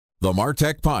The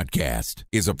MarTech Podcast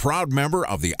is a proud member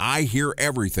of the I Hear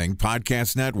Everything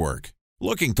Podcast Network.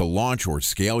 Looking to launch or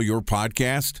scale your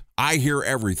podcast? I Hear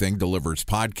Everything delivers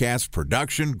podcast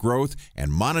production, growth,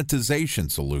 and monetization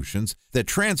solutions that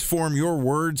transform your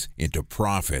words into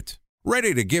profit.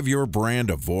 Ready to give your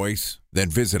brand a voice? Then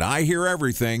visit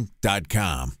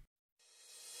iheareverything.com.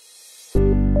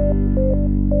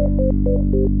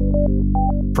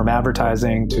 From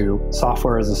advertising to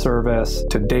software as a service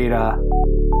to data.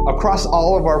 Across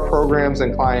all of our programs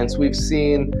and clients, we've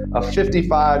seen a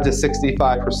 55 to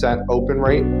 65% open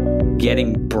rate.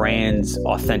 Getting brands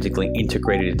authentically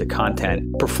integrated into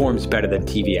content performs better than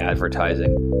TV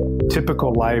advertising.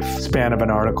 Typical lifespan of an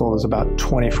article is about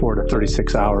 24 to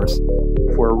 36 hours.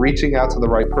 If we're reaching out to the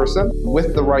right person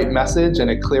with the right message and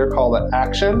a clear call to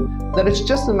action, then it's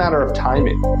just a matter of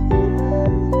timing.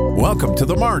 Welcome to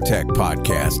the MarTech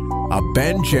Podcast, a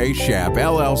Ben J. Schaap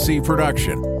LLC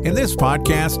production. In this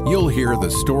podcast, you'll hear the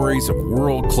stories of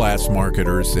world-class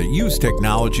marketers that use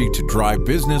technology to drive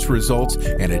business results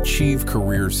and achieve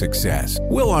career success.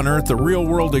 We'll unearth the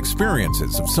real-world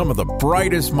experiences of some of the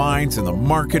brightest minds in the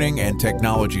marketing and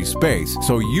technology space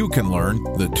so you can learn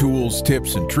the tools,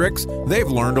 tips, and tricks they've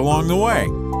learned along the way.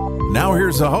 Now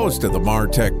here's the host of the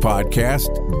MarTech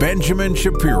Podcast, Benjamin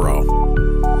Shapiro.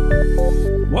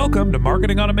 Welcome to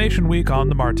Marketing Automation Week on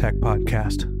the MarTech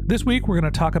Podcast. This week, we're going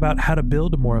to talk about how to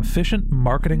build a more efficient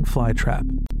marketing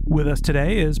flytrap. With us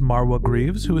today is Marwa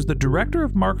Greaves, who is the Director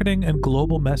of Marketing and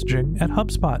Global Messaging at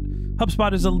Hubspot.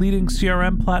 Hubspot is a leading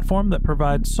CRM platform that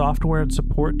provides software and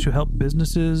support to help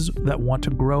businesses that want to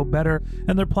grow better,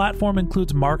 and their platform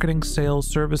includes marketing, sales,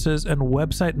 services, and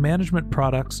website management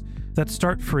products that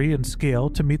start free and scale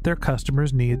to meet their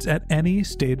customers' needs at any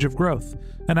stage of growth.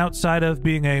 And outside of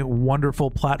being a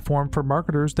wonderful platform for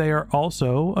marketers, they are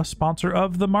also a sponsor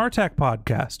of the MarTech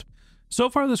Podcast. So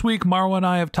far this week, Marwa and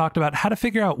I have talked about how to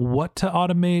figure out what to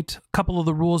automate, a couple of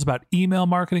the rules about email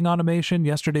marketing automation.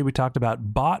 Yesterday, we talked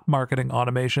about bot marketing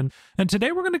automation. And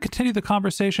today, we're going to continue the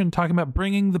conversation talking about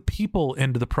bringing the people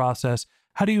into the process.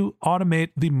 How do you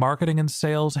automate the marketing and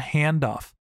sales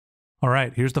handoff? All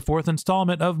right, here's the fourth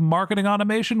installment of Marketing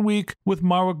Automation Week with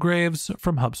Marwa Greaves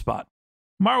from HubSpot.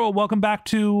 Marwa, welcome back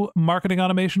to Marketing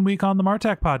Automation Week on the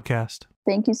MarTech Podcast.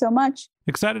 Thank you so much.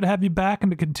 Excited to have you back and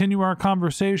to continue our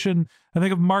conversation. I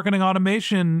think of marketing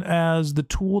automation as the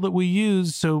tool that we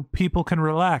use so people can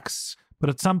relax. But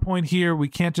at some point here, we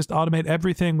can't just automate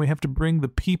everything. We have to bring the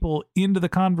people into the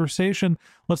conversation.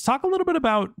 Let's talk a little bit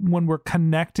about when we're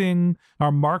connecting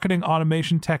our marketing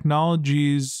automation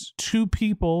technologies to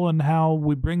people and how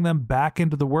we bring them back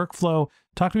into the workflow.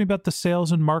 Talk to me about the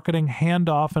sales and marketing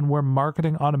handoff and where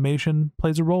marketing automation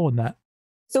plays a role in that.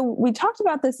 So we talked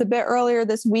about this a bit earlier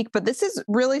this week, but this is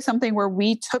really something where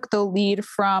we took the lead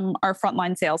from our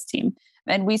frontline sales team.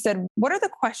 And we said, what are the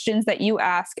questions that you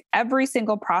ask every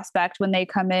single prospect when they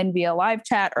come in via live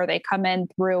chat or they come in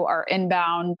through our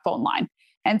inbound phone line?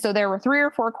 And so there were 3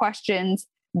 or 4 questions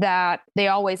that they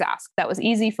always ask that was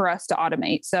easy for us to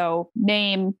automate. So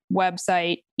name,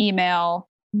 website, email,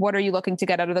 what are you looking to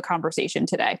get out of the conversation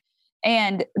today?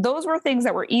 And those were things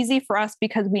that were easy for us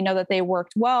because we know that they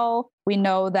worked well. We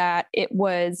know that it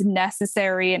was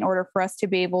necessary in order for us to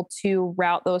be able to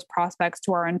route those prospects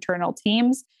to our internal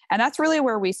teams. And that's really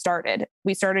where we started.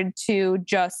 We started to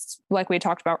just, like we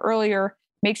talked about earlier,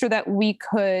 make sure that we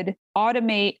could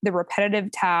automate the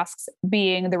repetitive tasks,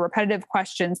 being the repetitive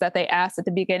questions that they asked at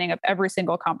the beginning of every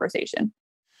single conversation.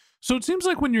 So it seems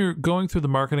like when you're going through the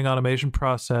marketing automation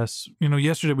process,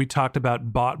 yesterday we talked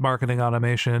about bot marketing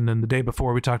automation, and the day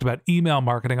before we talked about email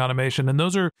marketing automation. And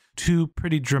those are 2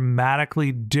 pretty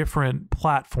dramatically different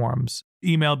platforms.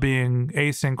 Email being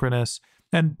asynchronous,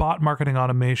 and bot marketing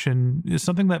automation is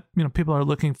something that, people are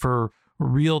looking for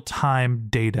real-time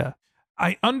data.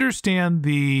 I understand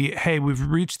hey, we've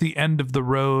reached the end of the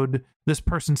road. This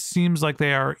person seems like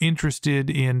they are interested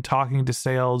in talking to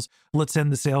sales. Let's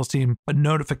send the sales team a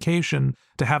notification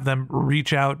to have them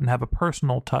reach out and have a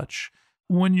personal touch.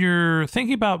 When you're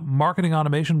thinking about marketing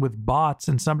automation with bots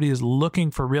and somebody is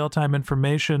looking for real-time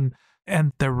information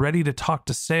and they're ready to talk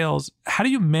to sales, how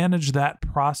do you manage that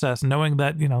process knowing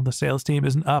that, the sales team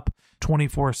isn't up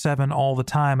 24/7 all the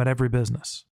time at every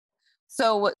business?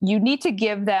 So you need to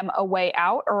give them a way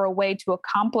out or a way to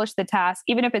accomplish the task,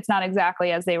 even if it's not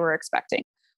exactly as they were expecting.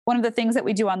 One of the things that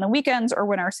we do on the weekends or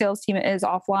when our sales team is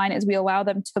offline is we allow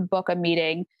them to book a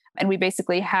meeting. And we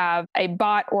basically have a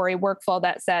bot or a workflow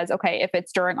that says, okay, if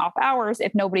it's during off hours,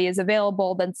 if nobody is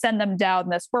available, then send them down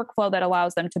this workflow that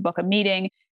allows them to book a meeting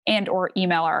and or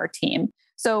email our team.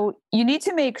 So you need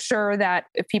to make sure that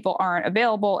if people aren't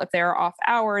available, if they're off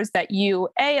hours, that you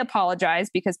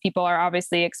apologize, because people are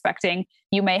obviously expecting.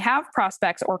 You may have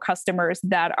prospects or customers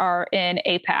that are in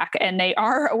APAC and they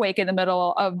are awake in the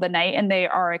middle of the night and they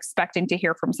are expecting to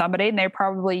hear from somebody, and they're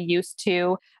probably used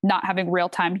to not having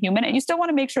real-time human. And you still want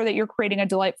to make sure that you're creating a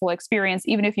delightful experience,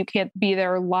 even if you can't be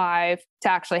there live to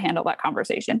actually handle that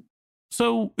conversation.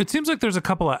 So it seems like there's a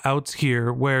couple of outs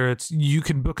here where it's you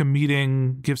can book a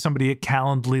meeting, give somebody a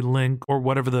Calendly link or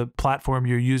whatever the platform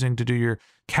you're using to do your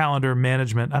calendar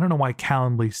management. I don't know why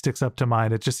Calendly sticks up to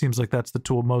mind. It just seems like that's the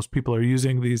tool most people are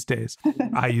using these days.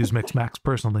 I use Mixmax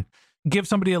personally. Give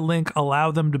somebody a link,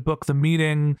 allow them to book the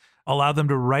meeting, allow them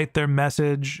to write their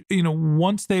message.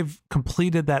 Once they've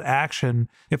completed that action,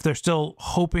 if they're still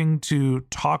hoping to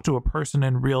talk to a person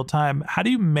in real time, how do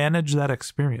you manage that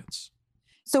experience?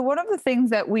 So one of the things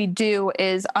that we do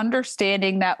is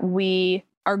understanding that we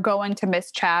are going to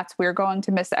miss chats. We're going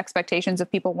to miss the expectations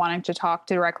of people wanting to talk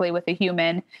directly with a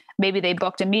human. Maybe they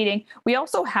booked a meeting. We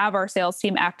also have our sales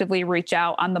team actively reach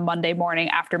out on the Monday morning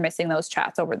after missing those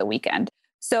chats over the weekend.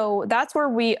 So that's where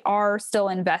we are still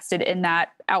invested in that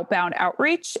outbound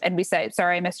outreach. And we say,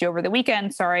 sorry, I missed you over the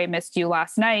weekend. Sorry, I missed you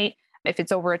last night, if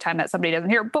it's over a time that somebody doesn't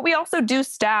hear. But we also do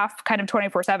staff kind of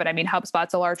 24/7. I mean,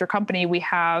 HubSpot's a larger company. We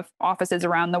have offices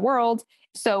around the world.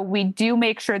 So we do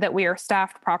make sure that we are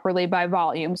staffed properly by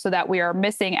volume so that we are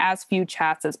missing as few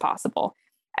chats as possible.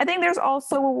 I think there's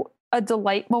also a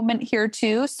delight moment here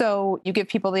too. So you give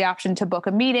people the option to book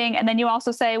a meeting, and then you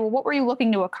also say, well, what were you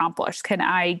looking to accomplish? Can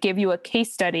I give you a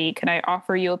case study? Can I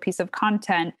offer you a piece of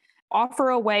content? Offer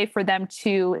a way for them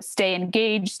to stay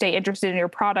engaged, stay interested in your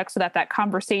product so that that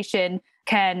conversation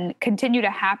can continue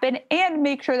to happen, and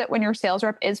make sure that when your sales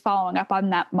rep is following up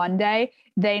on that Monday,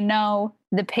 they know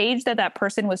the page that that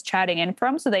person was chatting in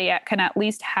from so they can at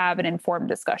least have an informed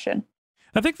discussion.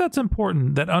 I think that's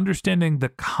important, that understanding the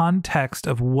context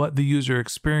of what the user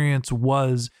experience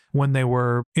was when they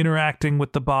were interacting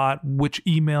with the bot, which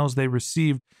emails they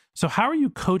received. So how are you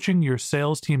coaching your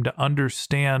sales team to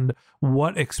understand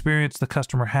what experience the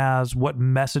customer has, what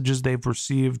messages they've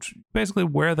received, basically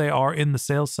where they are in the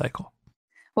sales cycle?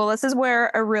 Well, this is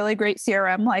where a really great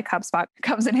CRM like HubSpot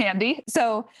comes in handy.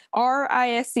 So our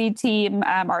ISC team,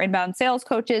 our inbound sales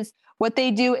coaches, what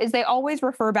they do is they always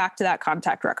refer back to that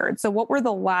contact record. So what were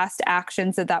the last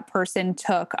actions that that person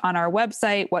took on our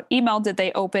website? What email did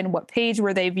they open? What page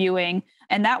were they viewing?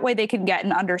 And that way they can get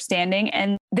an understanding.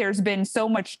 And there's been so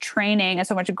much training and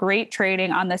so much great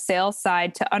training on the sales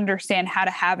side to understand how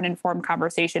to have an informed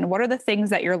conversation. What are the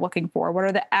things that you're looking for? What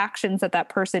are the actions that that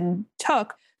person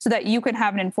took, so that you can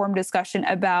have an informed discussion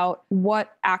about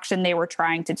what action they were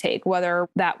trying to take, whether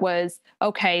that was,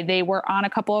 okay, they were on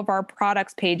a couple of our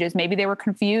products pages. Maybe they were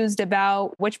confused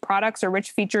about which products or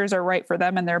which features are right for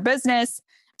them and their business.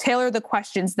 Tailor the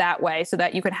questions that way so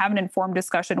that you can have an informed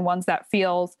discussion, ones that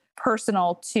feels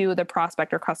personal to the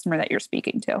prospect or customer that you're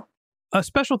speaking to. A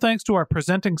special thanks to our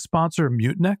presenting sponsor,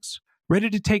 Mutinex. Ready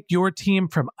to take your team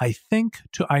from I think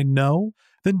to I know?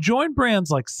 Then join brands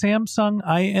like Samsung,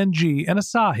 ING, and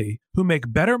Asahi who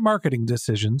make better marketing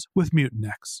decisions with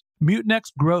Mutinex.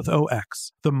 Mutinex Growth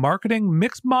OX, the marketing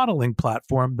mix modeling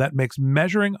platform that makes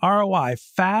measuring ROI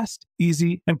fast,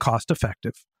 easy, and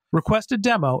cost-effective. Request a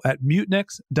demo at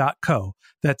mutinex.co.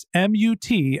 That's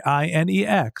MUTINEX.co.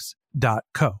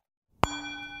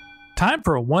 Time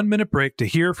for a 1-minute break to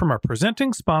hear from our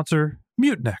presenting sponsor,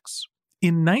 Mutinex.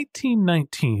 In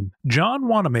 1919, John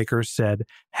Wanamaker said,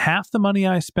 "Half the money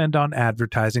I spend on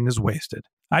advertising is wasted.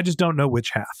 I just don't know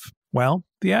which half." Well,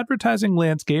 the advertising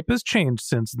landscape has changed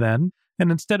since then,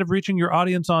 and instead of reaching your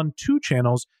audience on 2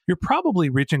 channels, you're probably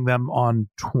reaching them on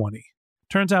 20.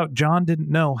 Turns out John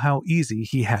didn't know how easy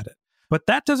he had it. But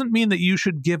that doesn't mean that you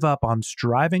should give up on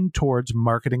striving towards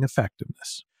marketing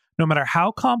effectiveness. No matter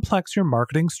how complex your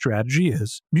marketing strategy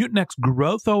is, Mutinex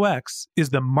Growth OX is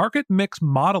the market mix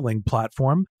modeling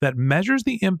platform that measures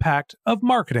the impact of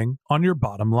marketing on your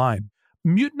bottom line.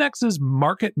 Mutinex's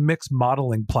market mix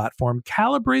modeling platform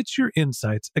calibrates your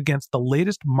insights against the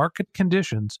latest market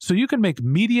conditions so you can make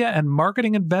media and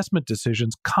marketing investment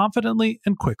decisions confidently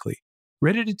and quickly.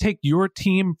 Ready to take your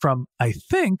team from I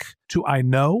think to I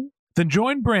know? Then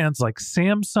join brands like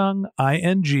Samsung,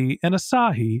 ING, and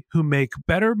Asahi who make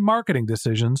better marketing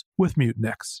decisions with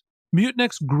Mutinex.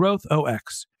 Mutinex Growth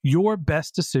OX. Your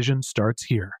best decision starts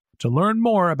here. To learn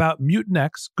more about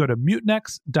Mutinex, go to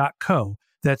mutinex.co.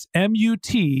 That's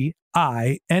MUTINEX.co.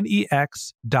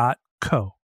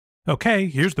 Okay,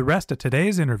 here's the rest of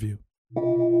today's interview.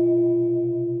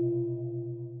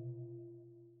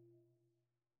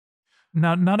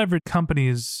 Now, not every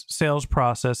company's sales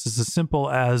process is as simple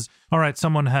as, all right,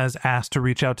 someone has asked to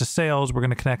reach out to sales. We're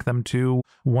going to connect them to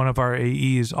one of our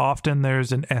AEs. Often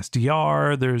there's an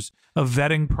SDR, there's a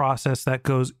vetting process that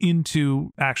goes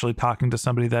into actually talking to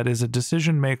somebody that is a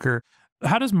decision maker.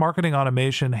 How does marketing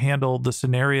automation handle the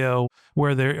scenario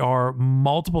where there are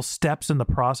multiple steps in the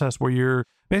process where you're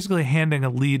basically handing a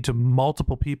lead to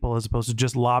multiple people as opposed to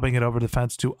just lobbing it over the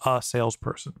fence to a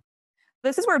salesperson?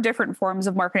 This is where different forms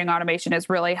of marketing automation is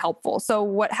really helpful. So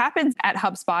what happens at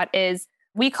HubSpot is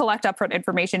we collect upfront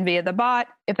information via the bot.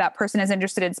 If that person is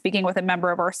interested in speaking with a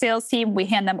member of our sales team, we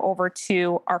hand them over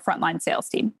to our frontline sales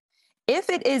team. If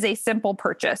it is a simple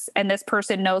purchase and this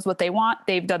person knows what they want,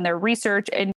 they've done their research,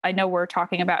 and I know we're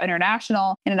talking about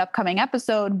international in an upcoming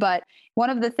episode, but one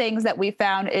of the things that we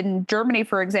found in Germany,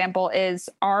 for example, is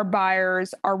our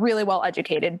buyers are really well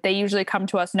educated. They usually come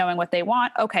to us knowing what they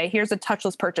want. Okay, here's a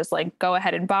touchless purchase link. Go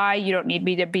ahead and buy. You don't need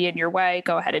me to be in your way.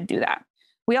 Go ahead and do that.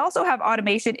 We also have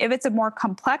automation if it's a more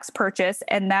complex purchase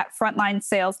and that frontline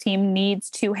sales team needs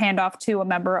to hand off to a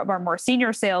member of our more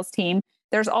senior sales team.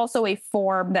 There's also a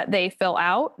form that they fill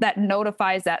out that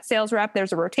notifies that sales rep.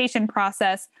 There's a rotation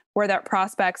process where that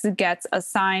prospect gets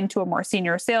assigned to a more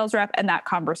senior sales rep and that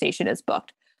conversation is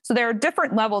booked. So there are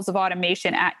different levels of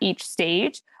automation at each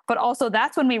stage, but also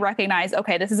that's when we recognize,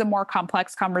 okay, this is a more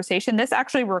complex conversation. This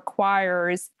actually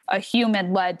requires a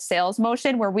human-led sales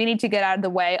motion where we need to get out of the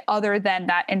way other than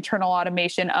that internal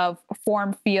automation of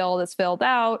form field is filled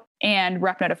out and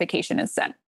rep notification is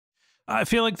sent. I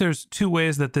feel like there's two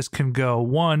ways that this can go.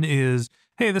 One is,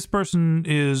 hey, this person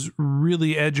is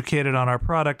really educated on our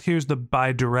product. Here's the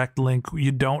buy direct link.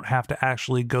 You don't have to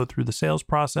actually go through the sales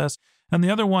process. And the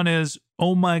other one is,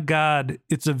 oh my God,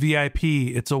 it's a VIP.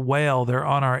 It's a whale. They're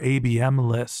on our ABM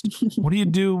list. What do you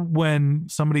do when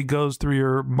somebody goes through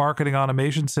your marketing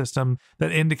automation system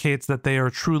that indicates that they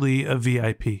are truly a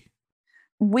VIP?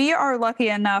 We are lucky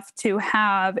enough to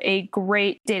have a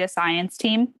great data science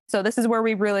team. So this is where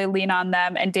we really lean on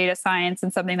them and data science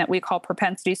and something that we call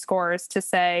propensity scores to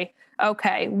say,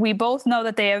 okay, we both know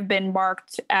that they have been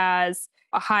marked as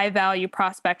a high value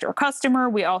prospect or customer.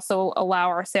 We also allow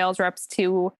our sales reps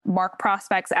to mark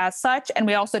prospects as such. And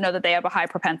we also know that they have a high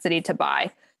propensity to buy.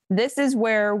 This is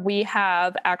where we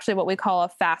have actually what we call a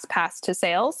fast pass to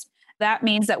sales. That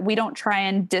means that we don't try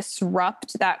and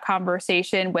disrupt that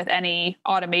conversation with any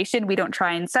automation. We don't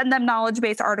try and send them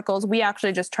knowledge-based articles. We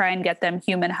actually just try and get them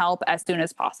human help as soon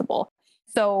as possible.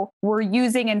 So we're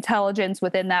using intelligence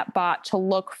within that bot to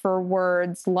look for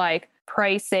words like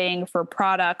pricing for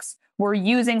products. We're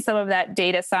using some of that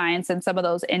data science and some of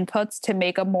those inputs to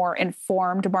make a more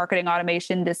informed marketing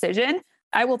automation decision.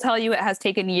 I will tell you, it has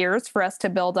taken years for us to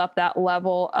build up that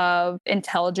level of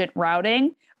intelligent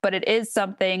routing. But it is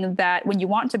something that when you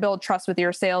want to build trust with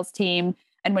your sales team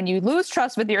and when you lose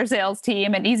trust with your sales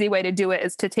team, an easy way to do it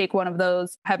is to take one of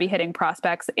those heavy hitting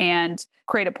prospects and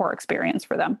create a poor experience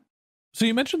for them. So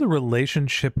you mentioned the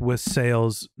relationship with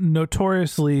sales,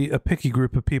 notoriously a picky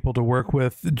group of people to work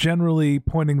with, generally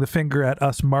pointing the finger at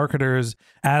us marketers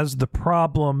as the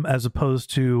problem as opposed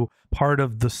to part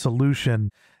of the solution.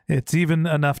 It's even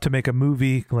enough to make a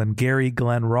movie, Glengarry,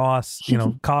 Glen Ross,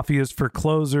 coffee is for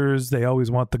closers. They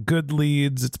always want the good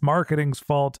leads. It's marketing's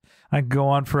fault. I can go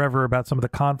on forever about some of the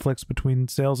conflicts between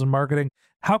sales and marketing.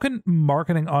 How can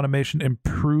marketing automation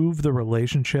improve the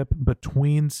relationship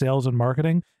between sales and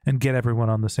marketing and get everyone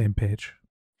on the same page?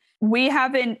 We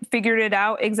haven't figured it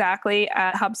out exactly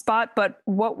at HubSpot, but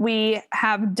what we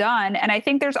have done, and I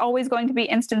think there's always going to be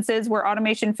instances where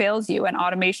automation fails you and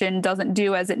automation doesn't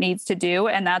do as it needs to do.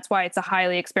 And that's why it's a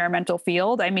highly experimental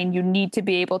field. I mean, you need to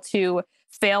be able to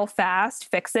fail fast,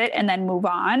 fix it, and then move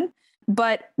on.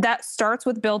 But that starts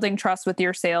with building trust with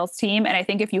your sales team. And I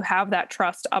think if you have that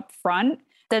trust up front,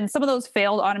 then some of those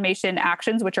failed automation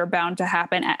actions, which are bound to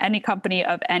happen at any company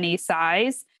of any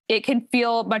size, it can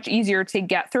feel much easier to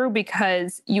get through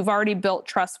because you've already built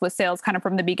trust with sales kind of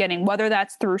from the beginning, whether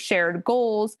that's through shared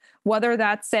goals, whether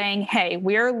that's saying, hey,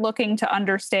 we're looking to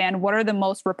understand what are the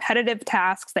most repetitive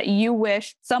tasks that you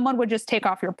wish someone would just take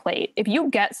off your plate. If you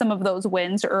get some of those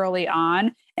wins early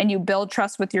on and you build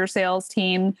trust with your sales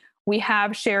team, we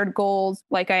have shared goals,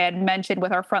 like I had mentioned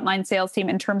with our frontline sales team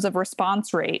in terms of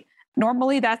response rate.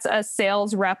 Normally, that's a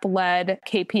sales rep-led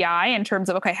KPI in terms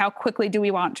of, okay, how quickly do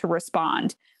we want to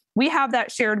respond? We have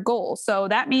that shared goal. So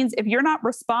that means if you're not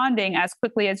responding as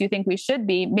quickly as you think we should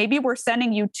be, maybe we're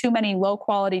sending you too many low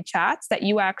quality chats that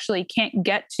you actually can't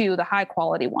get to the high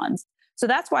quality ones. So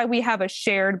that's why we have a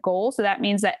shared goal. So that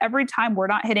means that every time we're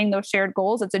not hitting those shared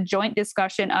goals, it's a joint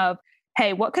discussion of,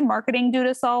 hey, what can marketing do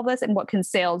to solve this? And what can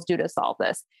sales do to solve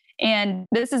this? And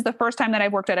this is the first time that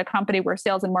I've worked at a company where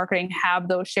sales and marketing have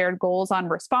those shared goals on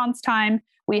response time.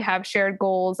 We have shared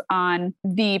goals on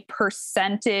the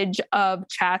percentage of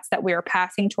chats that we are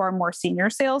passing to our more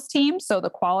senior sales team. So the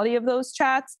quality of those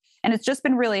chats. And it's just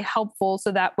been really helpful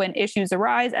so that when issues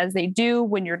arise, as they do,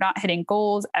 when you're not hitting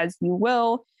goals, as you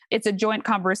will, it's a joint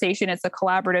conversation. It's a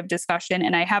collaborative discussion.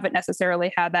 And I haven't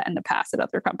necessarily had that in the past at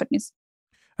other companies.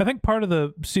 I think part of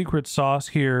the secret sauce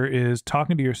here is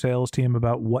talking to your sales team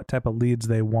about what type of leads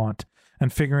they want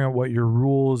and figuring out what your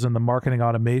rules and the marketing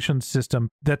automation system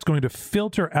that's going to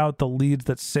filter out the leads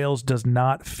that sales does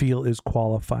not feel is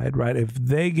qualified, right? If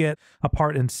they get a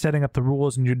part in setting up the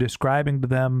rules and you're describing to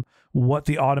them what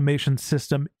the automation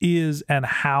system is and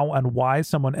how and why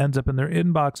someone ends up in their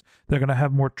inbox, they're going to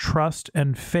have more trust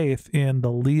and faith in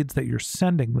the leads that you're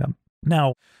sending them.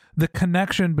 Now, the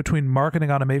connection between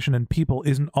marketing automation and people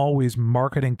isn't always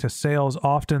marketing to sales.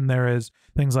 Often there is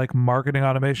things like marketing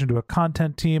automation to a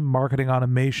content team, marketing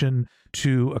automation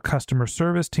to a customer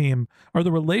service team. Are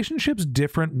the relationships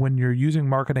different when you're using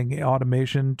marketing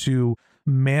automation to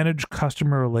manage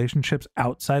customer relationships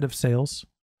outside of sales?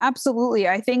 Absolutely.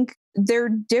 I think they're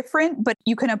different, but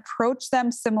you can approach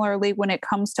them similarly when it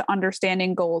comes to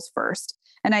understanding goals first.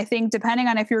 And I think depending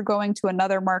on if you're going to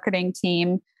another marketing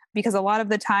team, because a lot of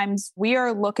the times we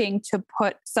are looking to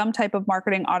put some type of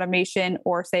marketing automation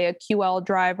or say a QL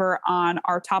driver on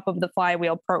our top of the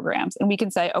flywheel programs. And we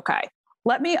can say, okay,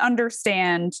 let me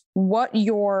understand what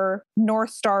your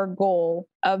North Star goal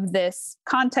of this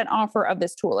content offer of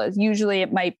this tool is. Usually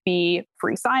it might be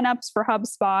free signups for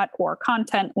HubSpot or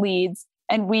content leads.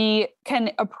 And we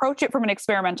can approach it from an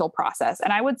experimental process.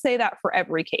 And I would say that for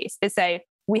every case is say,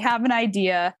 we have an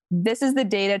idea. This is the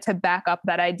data to back up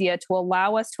that idea to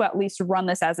allow us to at least run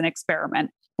this as an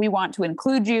experiment. We want to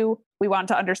include you. We want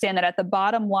to understand that at the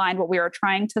bottom line, what we are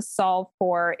trying to solve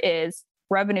for is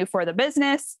revenue for the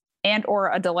business and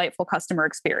or a delightful customer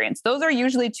experience. Those are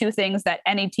usually two things that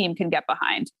any team can get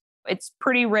behind. It's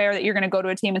pretty rare that you're going to go to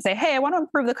a team and say, hey, I want to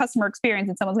improve the customer experience.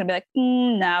 And someone's going to be like,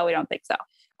 no, we don't think so.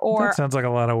 Or that sounds like a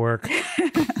lot of work.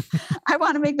 I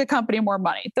want to make the company more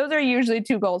money. Those are usually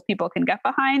two goals people can get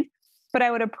behind, but I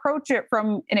would approach it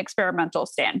from an experimental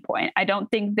standpoint. I don't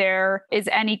think there is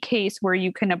any case where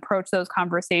you can approach those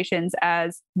conversations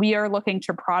as we are looking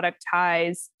to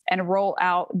productize and roll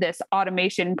out this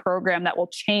automation program that will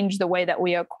change the way that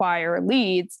we acquire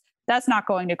leads. That's not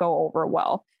going to go over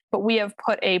well. But we have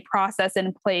put a process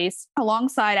in place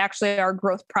alongside actually our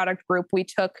growth product group. We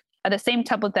took the same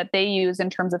template that they use in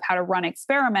terms of how to run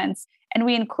experiments. And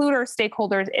we include our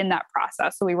stakeholders in that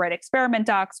process. So we write experiment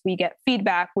docs, we get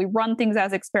feedback, we run things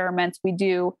as experiments, we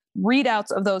do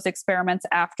readouts of those experiments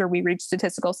after we reach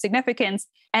statistical significance.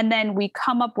 And then we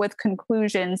come up with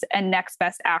conclusions and next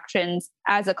best actions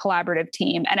as a collaborative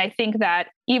team. And I think that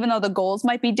even though the goals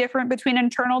might be different between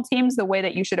internal teams, the way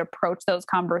that you should approach those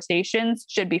conversations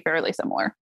should be fairly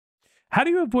similar. How do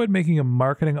you avoid making a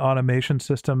marketing automation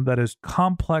system that is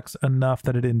complex enough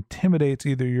that it intimidates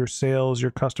either your sales,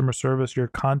 your customer service, your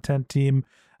content team?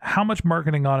 How much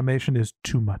marketing automation is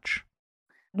too much?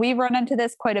 We've run into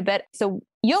this quite a bit. So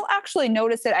you'll actually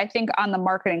notice it, I think, on the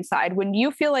marketing side, when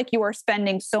you feel like you are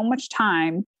spending so much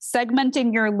time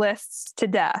segmenting your lists to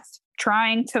death,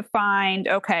 trying to find,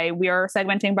 okay, we are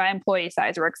segmenting by employee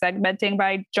size, we're segmenting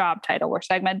by job title, we're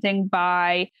segmenting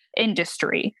by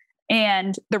industry.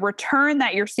 And the return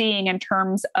that you're seeing in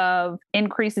terms of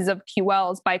increases of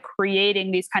QLs by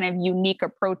creating these kind of unique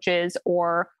approaches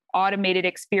or automated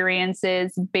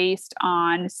experiences based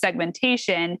on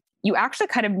segmentation, you actually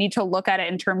kind of need to look at it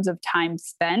in terms of time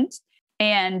spent.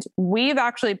 And we've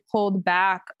actually pulled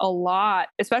back a lot,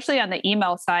 especially on the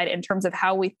email side, in terms of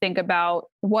how we think about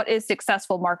what is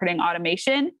successful marketing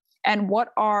automation. And what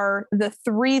are the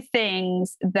three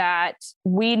things that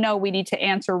we know we need to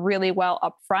answer really well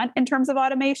upfront in terms of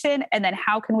automation? And then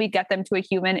how can we get them to a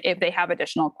human if they have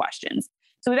additional questions?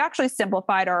 So we've actually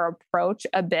simplified our approach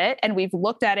a bit, and we've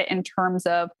looked at it in terms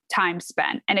of time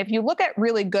spent. And if you look at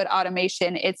really good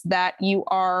automation, it's that you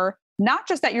are not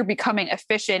just that you're becoming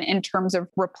efficient in terms of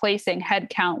replacing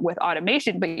headcount with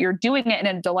automation, but you're doing it in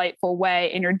a delightful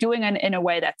way, and you're doing it in a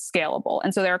way that's scalable.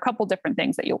 And so there are a couple different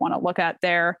things that you'll want to look at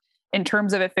there in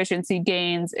terms of efficiency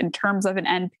gains, in terms of an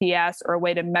NPS or a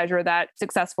way to measure that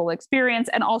successful experience,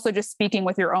 and also just speaking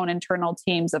with your own internal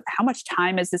teams of how much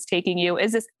time is this taking you?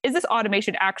 Is this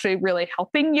automation actually really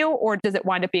helping you, or does it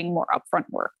wind up being more upfront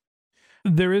work?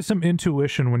 There is some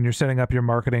intuition when you're setting up your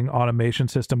marketing automation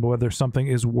system, whether something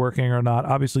is working or not.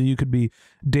 Obviously, you could be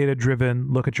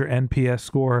data-driven, look at your NPS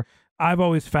score. I've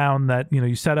always found that,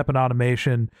 you set up an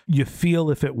automation, you feel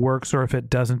if it works or if it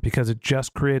doesn't, because it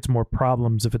just creates more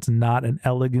problems if it's not an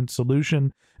elegant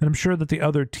solution. And I'm sure that the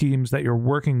other teams that you're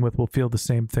working with will feel the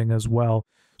same thing as well.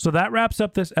 So that wraps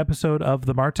up this episode of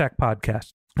the MarTech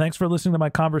Podcast. Thanks for listening to my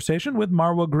conversation with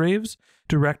Marwa Greaves,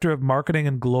 Director of Marketing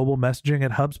and Global Messaging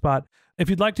at HubSpot. If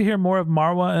you'd like to hear more of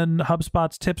Marwa and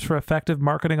HubSpot's tips for effective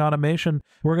marketing automation,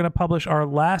 we're going to publish our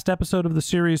last episode of the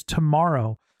series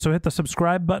tomorrow. So hit the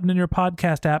subscribe button in your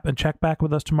podcast app and check back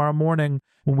with us tomorrow morning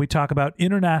when we talk about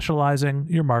internationalizing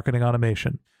your marketing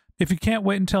automation. If you can't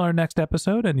wait until our next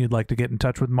episode and you'd like to get in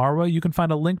touch with Marwa, you can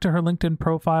find a link to her LinkedIn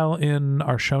profile in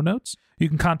our show notes. You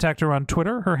can contact her on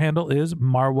Twitter. Her handle is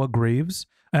Marwa Greaves,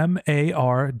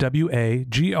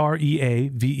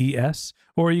 MarwaGreaves,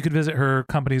 or you could visit her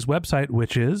company's website,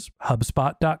 which is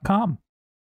hubspot.com.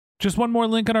 Just one more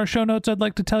link in our show notes I'd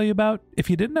like to tell you about. If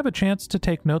you didn't have a chance to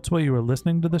take notes while you were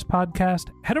listening to this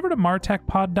podcast, head over to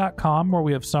martechpod.com, where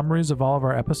we have summaries of all of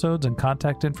our episodes and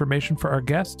contact information for our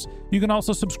guests. You can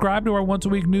also subscribe to our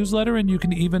once-a-week newsletter, and you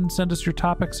can even send us your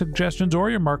topic suggestions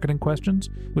or your marketing questions,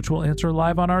 which we'll answer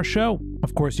live on our show.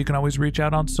 Of course, you can always reach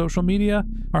out on social media.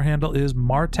 Our handle is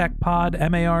martechpod,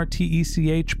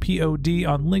 MarTechPod,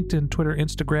 on LinkedIn, Twitter,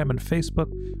 Instagram, and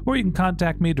Facebook. Or you can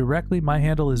contact me directly. My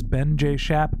handle is Ben J.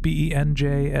 Shap, BenJShap.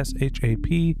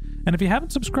 And if you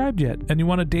haven't subscribed yet and you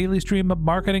want a daily stream of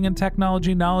marketing and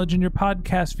technology knowledge in your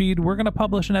podcast feed, we're going to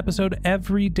publish an episode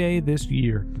every day this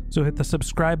year. So hit the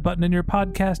subscribe button in your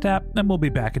podcast app and we'll be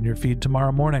back in your feed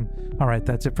tomorrow morning. All right,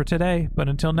 that's it for today. But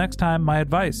until next time, my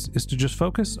advice is to just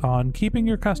focus on keeping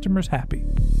your customers happy.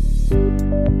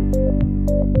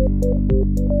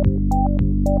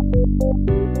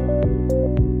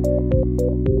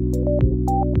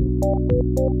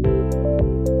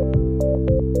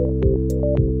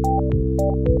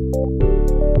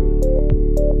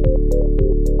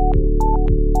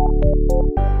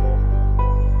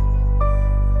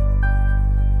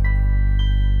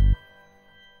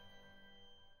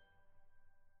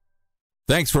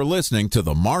 Thanks for listening to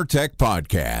the MarTech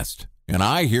Podcast, an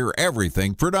I Hear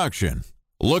Everything production.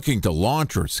 Looking to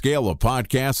launch or scale a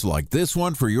podcast like this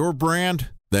one for your brand?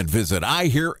 Then visit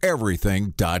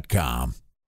iheareverything.com.